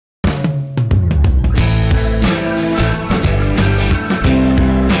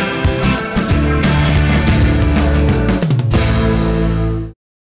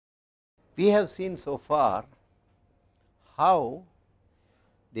We have seen so far how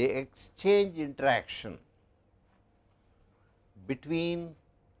the exchange interaction between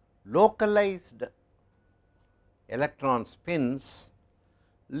localized electron spins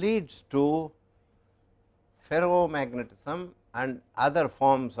leads to ferromagnetism and other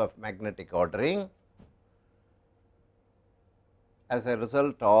forms of magnetic ordering as a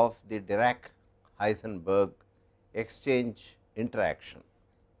result of the Dirac-Heisenberg exchange interaction.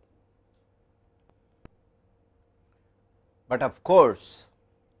 But of course,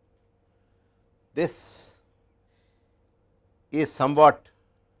 this is somewhat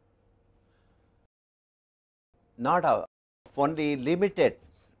not of only limited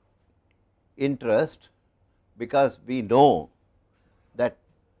interest, because we know that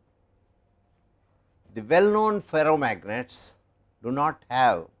the well known ferromagnets do not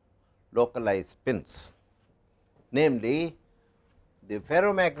have localized spins, namely the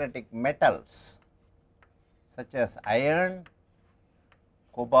ferromagnetic metals such as iron,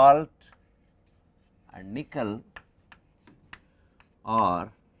 cobalt and nickel are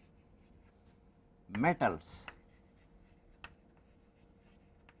metals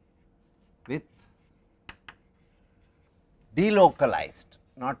with delocalized,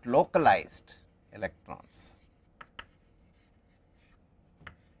 not localized electrons.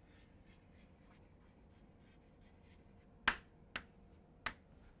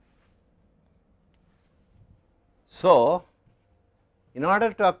 So, in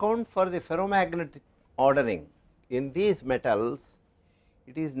order to account for the ferromagnetic ordering in these metals,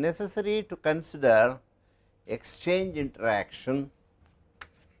 it is necessary to consider exchange interaction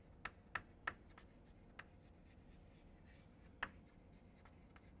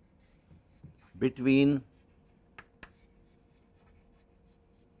between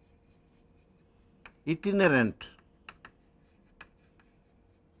itinerant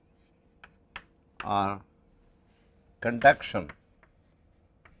or conduction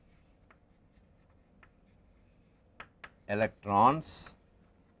electrons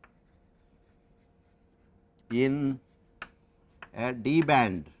in a d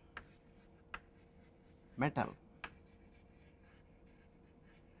band metal.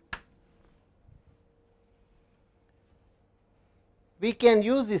 We can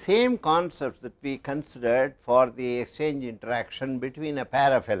use the same concepts that we considered for the exchange interaction between a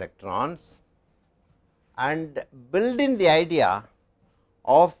pair of electrons and build in the idea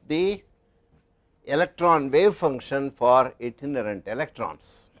of the electron wave function for itinerant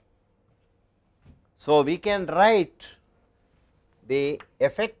electrons. So, we can write the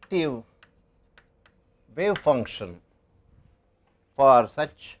effective wave function for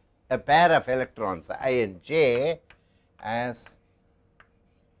such a pair of electrons I and j as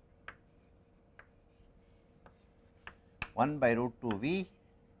 1 by root 2 v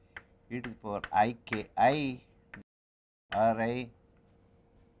e to the power I k I r I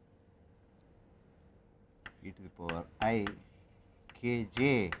e to the power I k j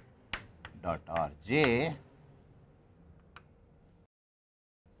dot r j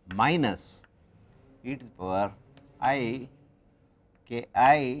minus e to the power I k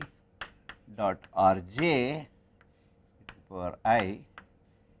I dot r j e to the power I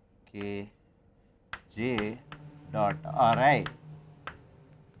k j dot r I.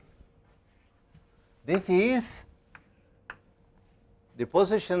 This is the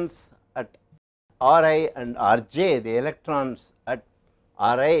positions at r I and r j, the electrons at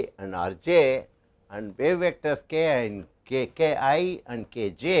r I and r j, and wave vectors k I and k I and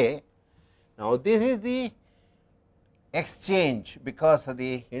k j. Now, this is the exchange because of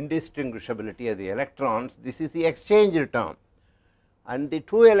the indistinguishability of the electrons. This is the exchange term, and the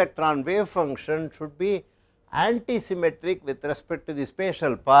two electron wave function should be antisymmetric with respect to the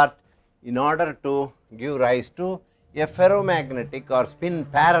spatial part in order to give rise to a ferromagnetic or spin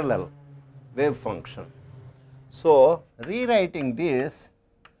parallel wave function. So, rewriting this,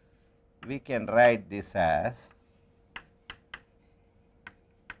 we can write this as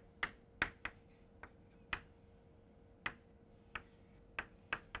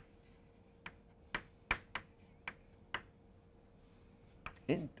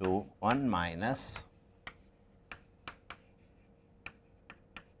into 1 minus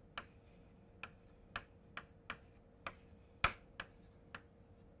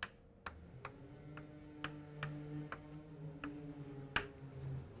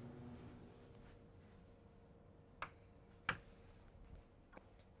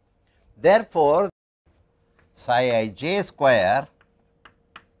therefore, psi I j square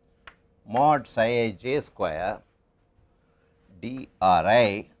mod psi I j square d r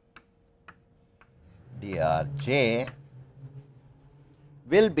I d r j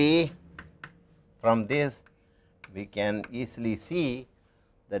will be from this we can easily see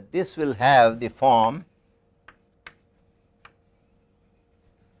that this will have the form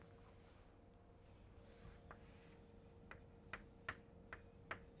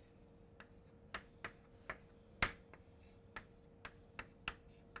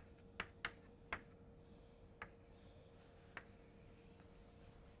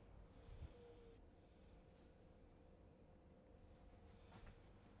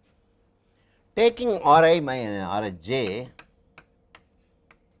taking Ri minus Rj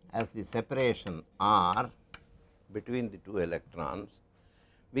as the separation R between the two electrons.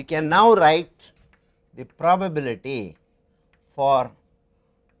 We can now write the probability for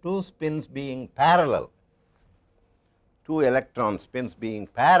two spins being parallel, two electron spins being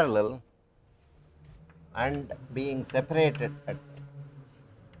parallel and being separated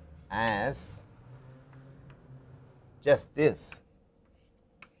as just this.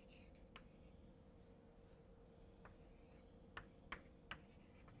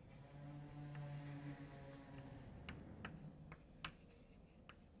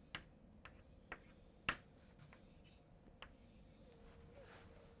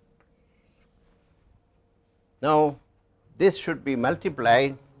 Now, this should be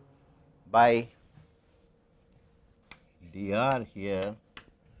multiplied by dr here,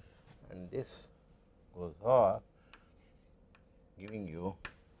 and this goes off, giving you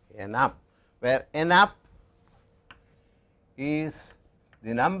n up, where n up is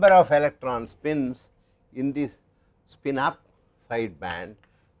the number of electron spins in this spin up side band,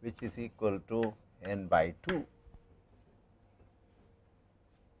 which is equal to n by 2.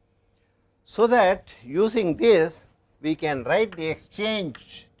 So that using this we can write the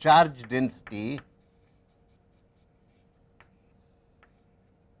exchange charge density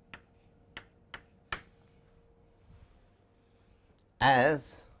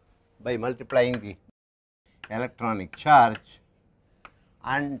as by multiplying the electronic charge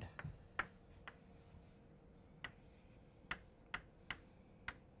and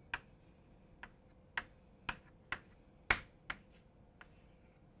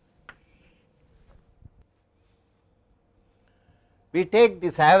we take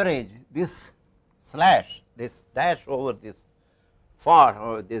this average, this slash, this dash over this for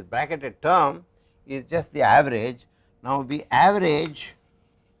or this bracketed term is just the average. Now, we average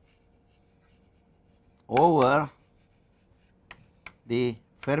over the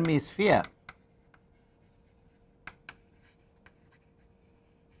Fermi sphere.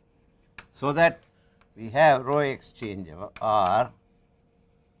 So that we have rho exchange of R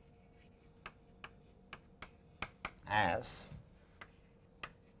as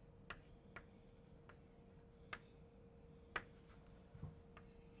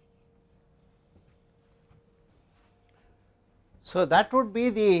so that would be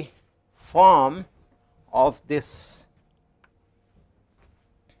the form of this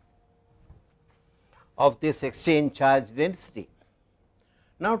exchange charge density.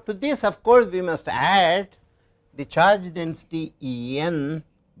 Now, to this of course, we must add the charge density E n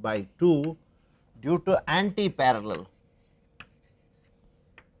by 2 due to anti-parallel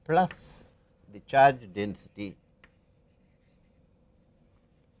plus the charge density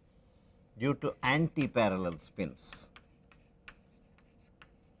due to anti-parallel spins.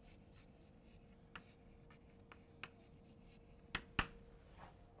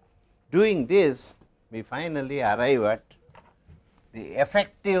 Doing this, we finally arrive at the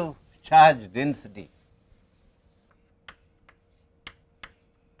effective charge density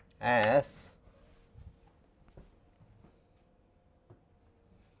as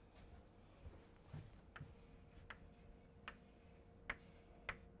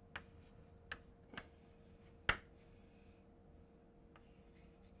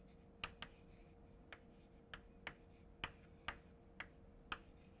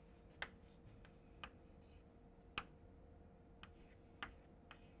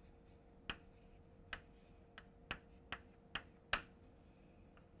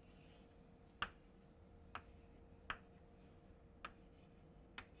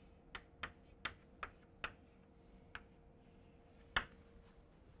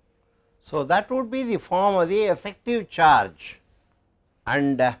so that would be the form of the effective charge,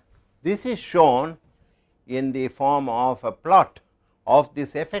 and this is shown in the form of a plot of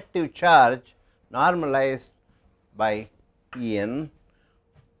this effective charge normalized by E n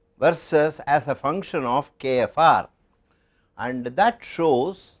versus as a function of k f r, and that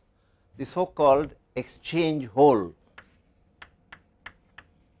shows the so called exchange hole.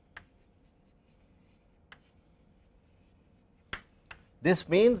 This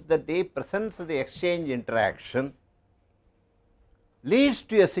means that the presence of the exchange interaction leads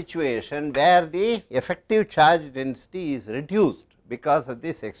to a situation where the effective charge density is reduced because of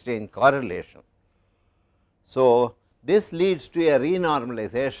this exchange correlation. So, this leads to a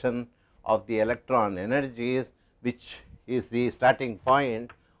renormalization of the electron energies, which is the starting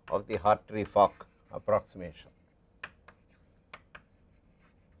point of the Hartree-Fock approximation.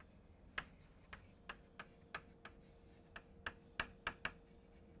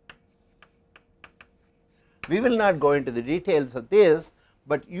 We will not go into the details of this,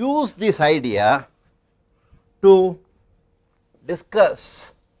 but use this idea to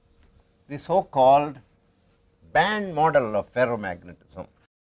discuss the so called band model of ferromagnetism.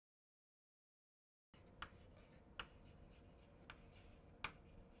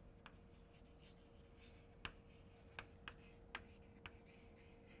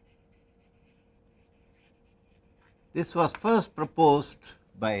 This was first proposed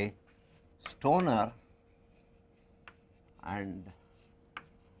by Stoner and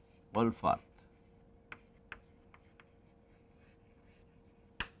Wolfart.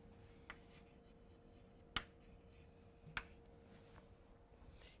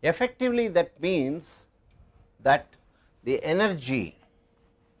 Effectively, that means that the energy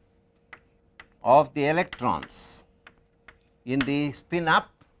of the electrons in the spin up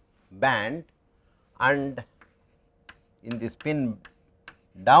band and in the spin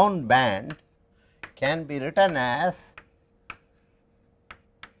down band can be written as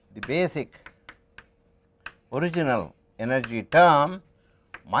the basic original energy term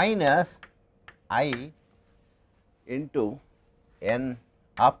minus I into n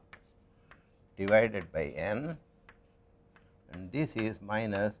up divided by n, and this is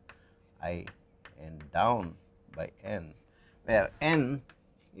minus I n down by n, where n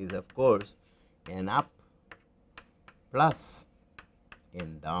is of course n up plus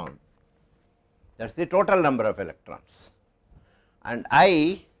n down. That is the total number of electrons, and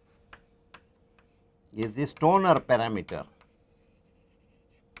I is the Stoner parameter,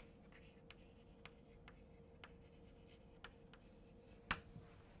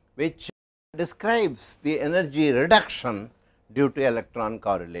 which describes the energy reduction due to electron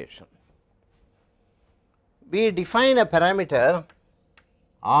correlation. We define a parameter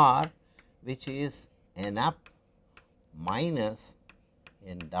R, which is n up minus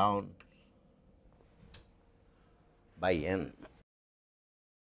n down by n.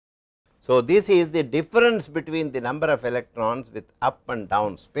 So, this is the difference between the number of electrons with up and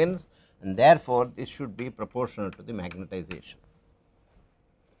down spins, and therefore, this should be proportional to the magnetization.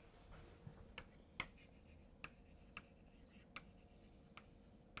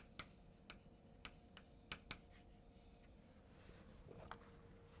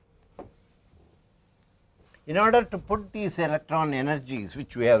 In order to put these electron energies,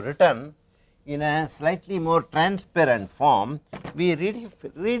 which we have written in a slightly more transparent form, we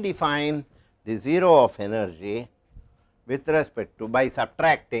redefine the 0 of energy with respect to by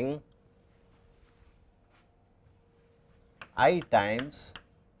subtracting I times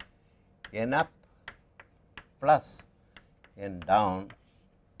n up plus n down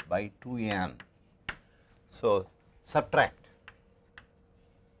by 2n. So, subtract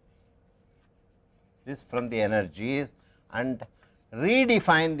this from the energies and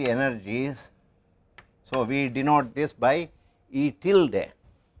redefine the energies. So, we denote this by E tilde.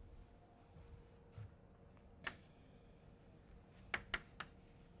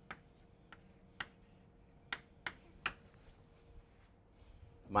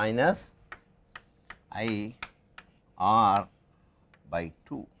 Minus I r by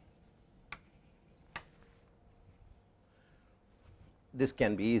 2. This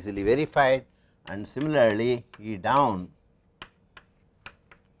can be easily verified, and similarly E down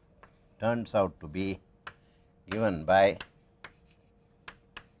turns out to be given by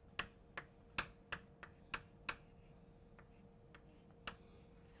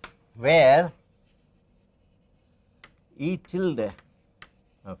where E tilde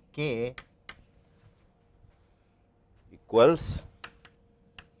of k equals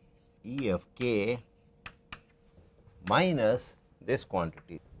E of k minus this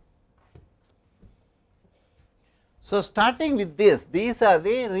quantity. So, starting with this, these are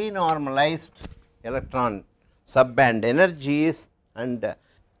the renormalized electron subband energies, and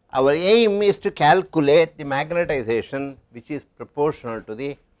our aim is to calculate the magnetization, which is proportional to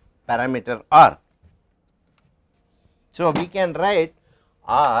the parameter R. So, we can write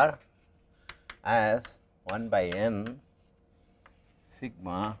R as 1 by n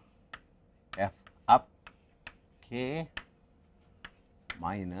sigma f up k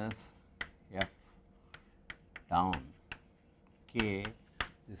minus f down k,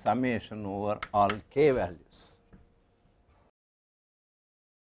 the summation over all k values.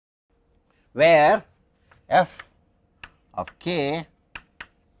 where f of k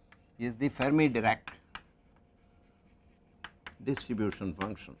is the Fermi-Dirac distribution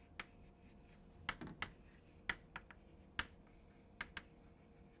function.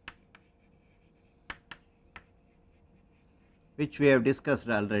 Which we have discussed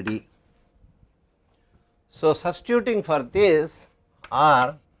already. So, substituting for this,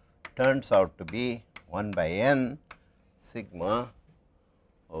 R turns out to be 1 by n sigma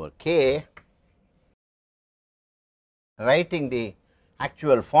over k, writing the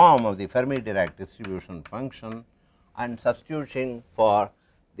actual form of the Fermi-Dirac distribution function and substituting for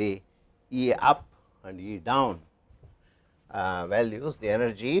the E up and E down values, the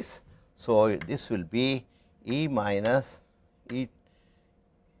energies. So, this will be E minus E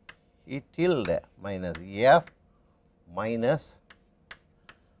tilde minus E f minus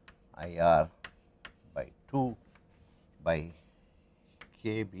I r by 2 by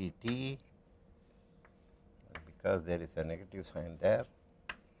k b t, because there is a negative sign there,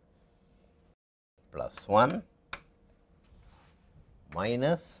 plus 1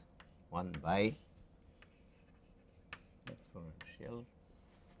 minus 1 by exponential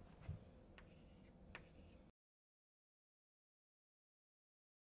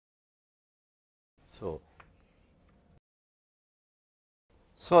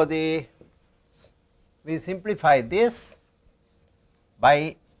So, we simplify this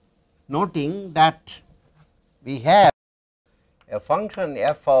by noting that we have a function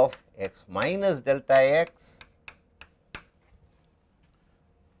f of x minus delta x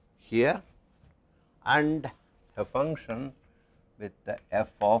here and a function with the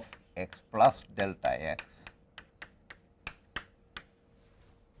f of x plus delta x.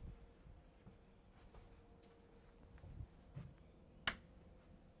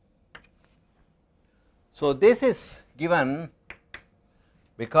 So, this is given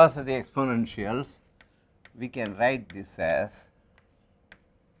because of the exponentials. We can write this as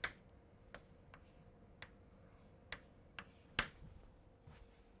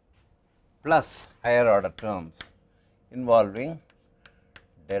plus higher order terms involving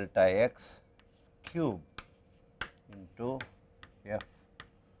delta x cube into f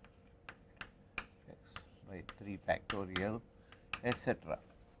x by 3 factorial, etc.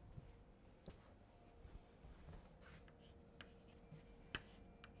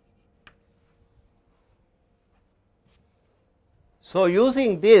 So,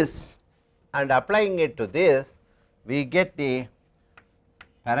 using this and applying it to this, we get the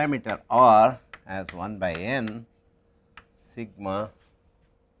parameter r as 1 by n sigma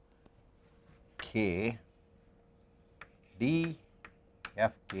k d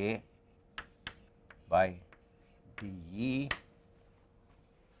f k by d e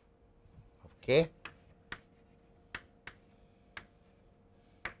of k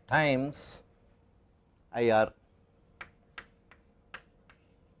times I r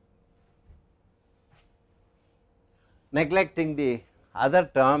neglecting the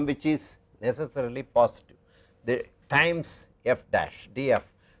other term which is necessarily positive, the times f dash d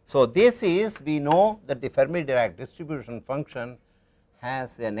f. So, this is, we know that the Fermi-Dirac distribution function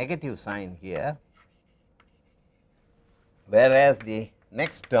has a negative sign here, whereas the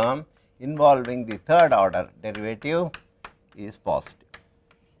next term involving the third order derivative is positive.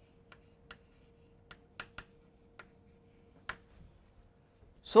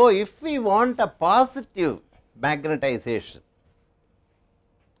 So, if we want a positive magnetization,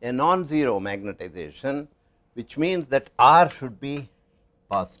 a non-zero magnetization, which means that R should be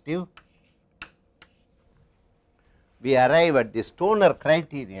positive, we arrive at the Stoner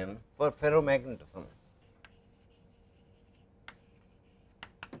criterion for ferromagnetism.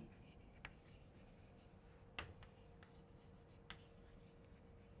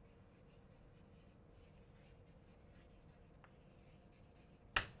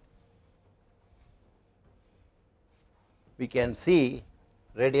 We can see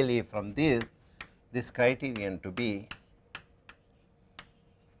readily from this criterion to be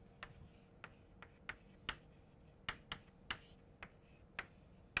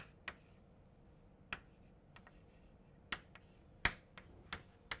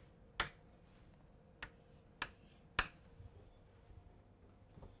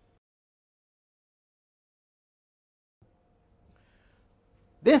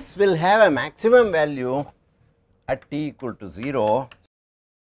this will have a maximum value at t equal to 0,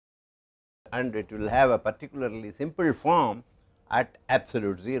 and it will have a particularly simple form at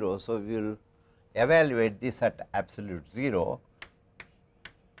absolute 0. So, we will evaluate this at absolute 0.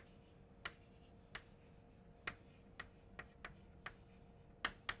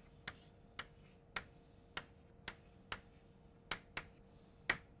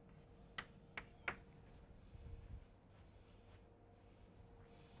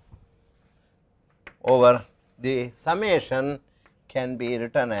 over the summation can be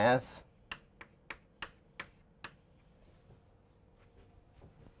written as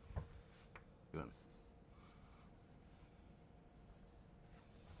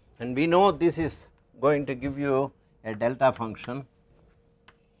and we know this is going to give you a delta function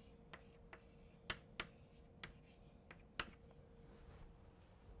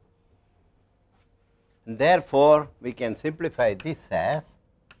and therefore, we can simplify this as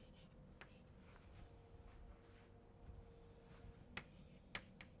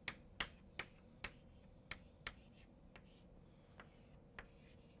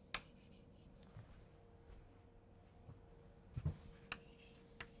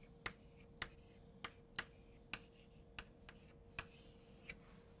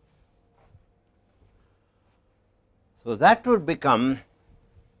so that would become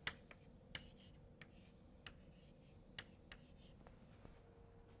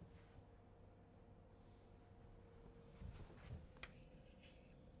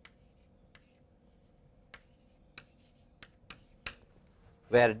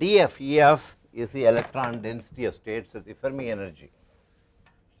where df EF is the electron density of states at the Fermi energy.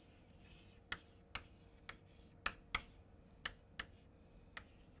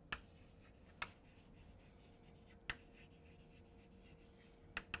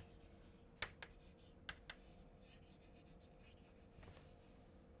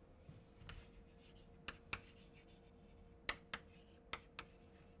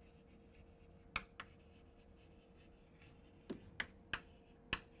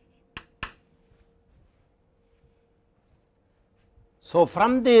 So,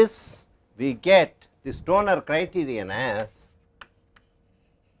 from this we get the Stoner criterion as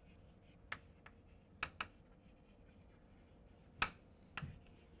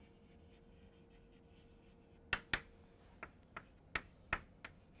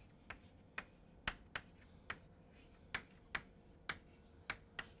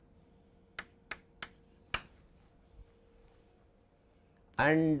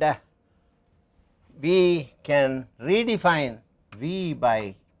and we can redefine V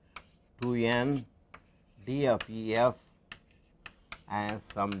by 2n d of EF as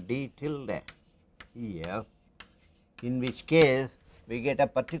some d tilde EF, in which case we get a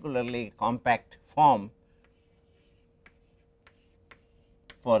particularly compact form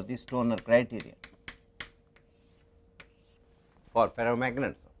for the Stoner criterion for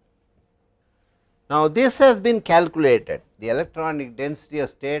ferromagnetism. Now, this has been calculated, the electronic density of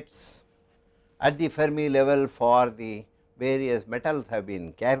states at the Fermi level for the various metals have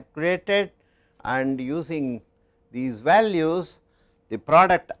been calculated, and using these values the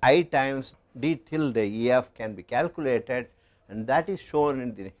product I times d tilde EF can be calculated, and that is shown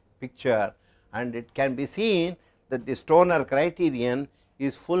in the picture, and it can be seen that the Stoner criterion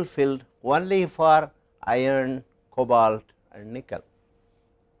is fulfilled only for iron, cobalt and nickel.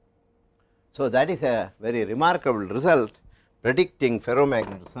 So, that is a very remarkable result predicting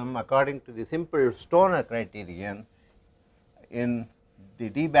ferromagnetism according to the simple Stoner criterion in the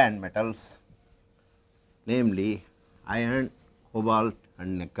d band metals, namely iron, cobalt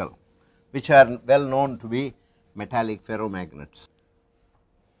and nickel, which are well known to be metallic ferromagnets.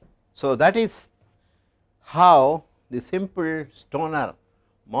 So, that is how the simple Stoner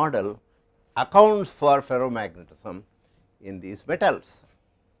model accounts for ferromagnetism in these metals.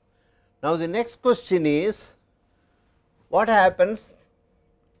 Now, the next question is, what happens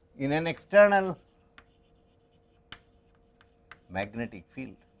in an external magnetic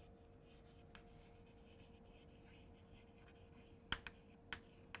field?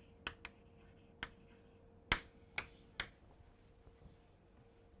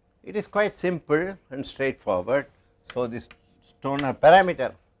 It is quite simple and straightforward. So, this Stoner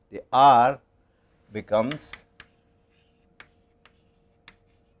parameter, the R becomes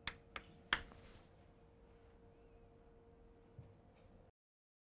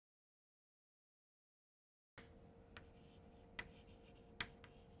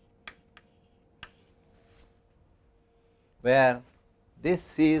where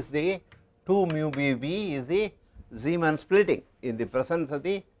this is the 2 mu b b is the Zeeman splitting in the presence of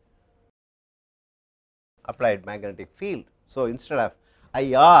the applied magnetic field. So, instead of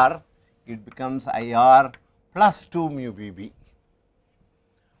I r it becomes I r plus 2 mu b b,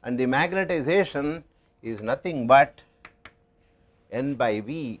 and the magnetization is nothing but n by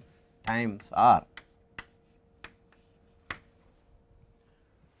v times r.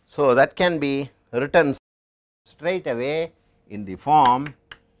 So, that can be written straight away in the form.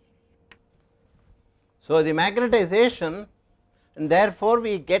 So, the magnetization, and therefore,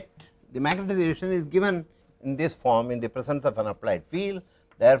 we get the magnetization is given in this form in the presence of an applied field,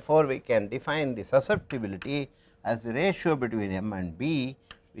 Therefore, we can define the susceptibility as the ratio between M and B,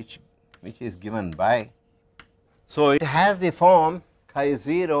 which is given by. So, it has the form chi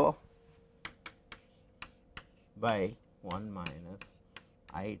 0 by 1 minus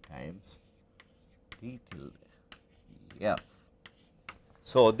I times T tilde F.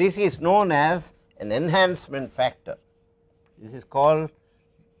 So, this is known as an enhancement factor. This is called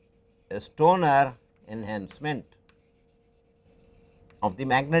a Stoner enhancement of the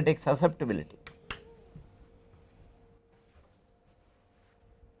magnetic susceptibility.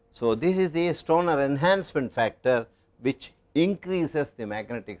 So, this is the Stoner enhancement factor which increases the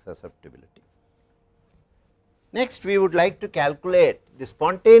magnetic susceptibility. Next, we would like to calculate the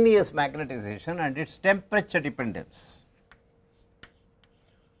spontaneous magnetization and its temperature dependence.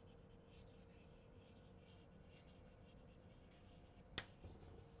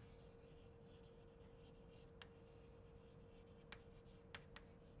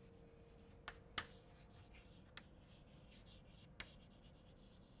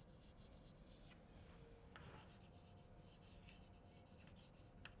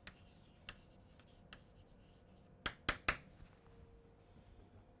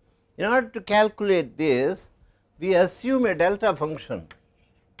 In order to calculate this, we assume a delta function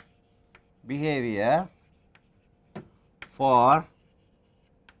behavior for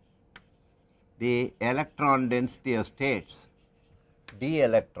the electron density of states, d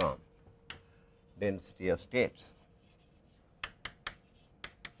electron density of states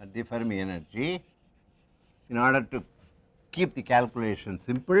at the Fermi energy. In order to keep the calculation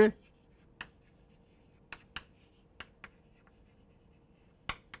simple,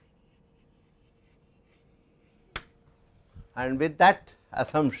 and with that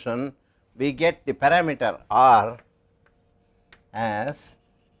assumption we get the parameter R as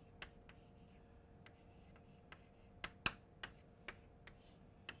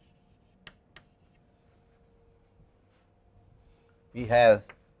we have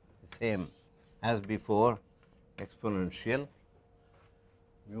the same as before, exponential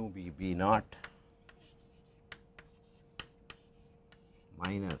mu b b naught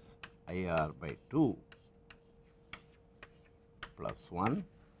minus I r by 2 plus 1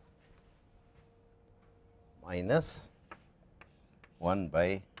 minus 1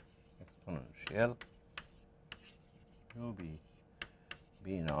 by exponential mu b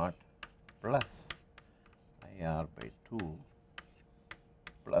b naught plus I r by 2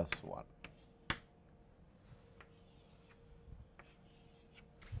 plus 1.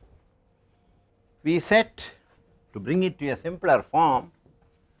 We set, to bring it to a simpler form,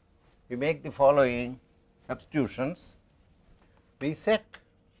 we make the following substitutions. We set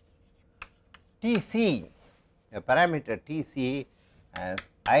T c, a parameter T c, as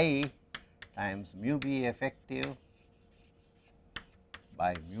I times mu b effective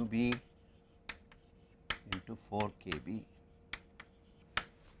by mu b into 4 k b.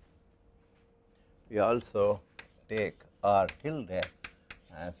 We also take R tilde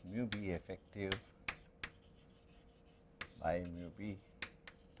as mu b effective by mu b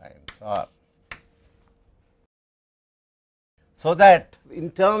times R. So that in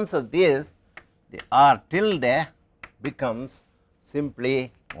terms of this, the R tilde becomes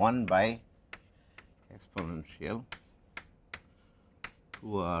simply 1 by exponential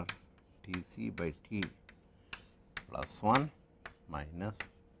 2 R T c by T plus 1 minus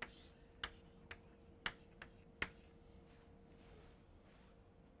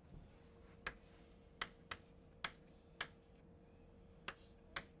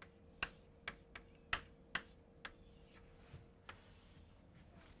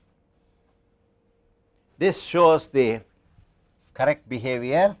this shows the correct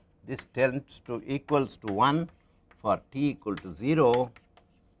behavior. This tends to equals to 1 for t equal to 0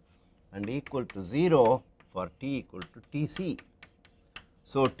 and equal to 0 for t equal to T c.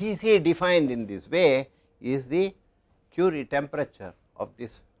 So, T c defined in this way is the Curie temperature of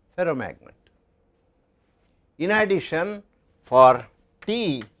this ferromagnet. In addition, for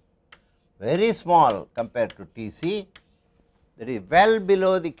T very small compared to T c, that is well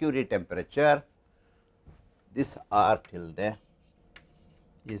below the Curie temperature, this R tilde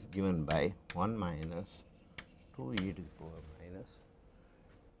is given by 1 minus 2 e to the power minus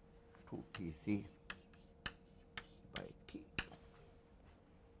 2 T c by T.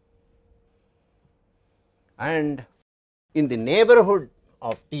 And in the neighborhood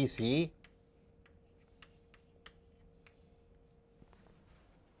of T c,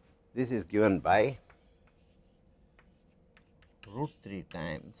 this is given by root 3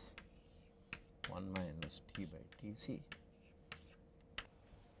 times 1 minus T by T c.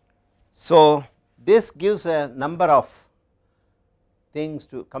 So, this gives a number of things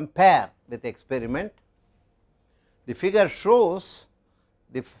to compare with experiment. The figure shows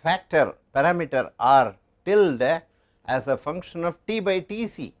the factor parameter R tilde as a function of T by T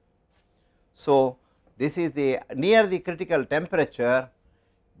c. So, this is the near the critical temperature,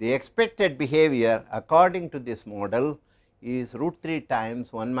 the expected behavior according to this model is root 3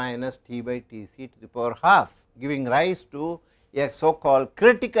 times 1 minus T by T c to the power half, giving rise to a so called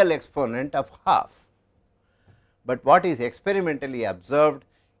critical exponent of half. But what is experimentally observed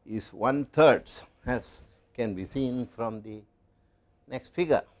is 1/3, as can be seen from the next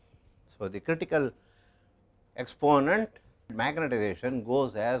figure. So, the critical exponent magnetization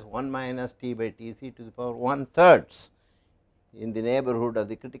goes as 1 minus T by T c to the power 1/3 in the neighborhood of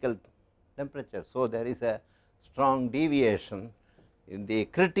the critical temperature. So, there is a strong deviation in the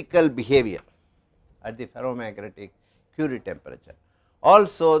critical behavior at the ferromagnetic Curie temperature.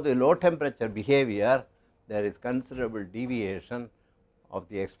 Also, the low temperature behavior, there is considerable deviation of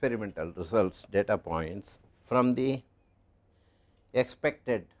the experimental results data points from the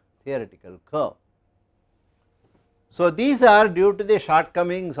expected theoretical curve. So, these are due to the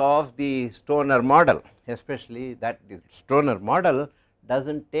shortcomings of the Stoner model, especially that the Stoner model does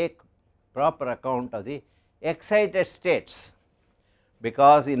not take proper account of the excited states,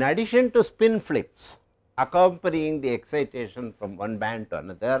 because in addition to spin flips accompanying the excitation from one band to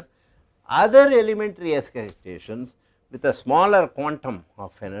another, other elementary excitations with a smaller quantum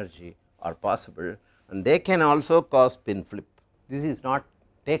of energy are possible, and they can also cause spin flip. This is not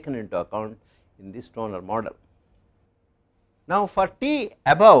taken into account in the Stoner model. Now, for T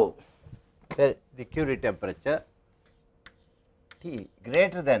above the Curie temperature, T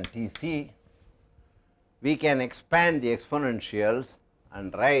greater than T c, we can expand the exponentials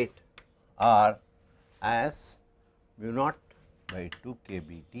and write R as mu naught by 2 k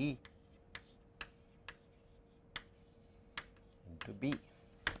B T into B,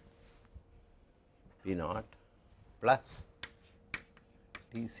 B naught plus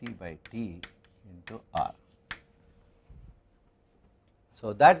T c by T into R.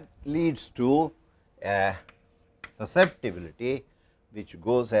 So, that leads to a susceptibility which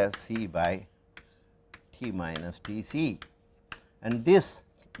goes as C by T minus T c, and this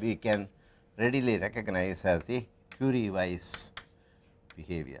we can readily recognize as the Curie-Weiss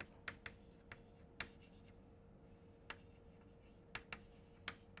behavior.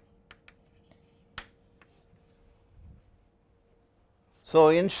 So,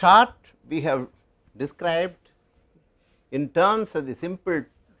 in short, we have described in terms of the simple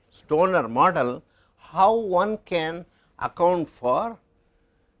Stoner model how one can account for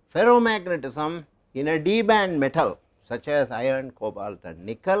ferromagnetism in a d band metal such as iron, cobalt and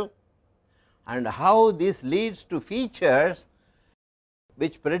nickel, and how this leads to features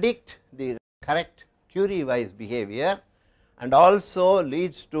which predict the correct Curie-Weiss behavior, and also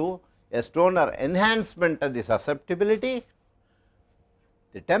leads to a Stoner enhancement of the susceptibility,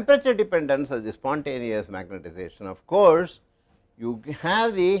 the temperature dependence of the spontaneous magnetization. Of course, you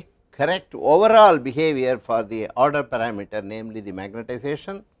have the correct overall behavior for the order parameter, namely the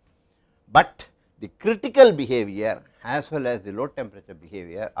magnetization, but the critical behavior as well as the low temperature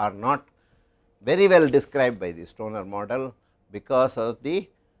behavior are not very well described by the Stoner model because of the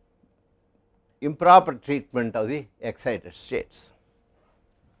improper treatment of the excited states.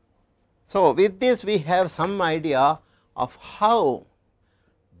 So, with this we have some idea of how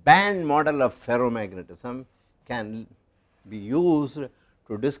band model of ferromagnetism can be used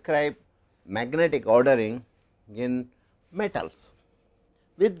to describe magnetic ordering in metals.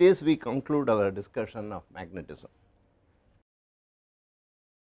 With this we conclude our discussion of magnetism.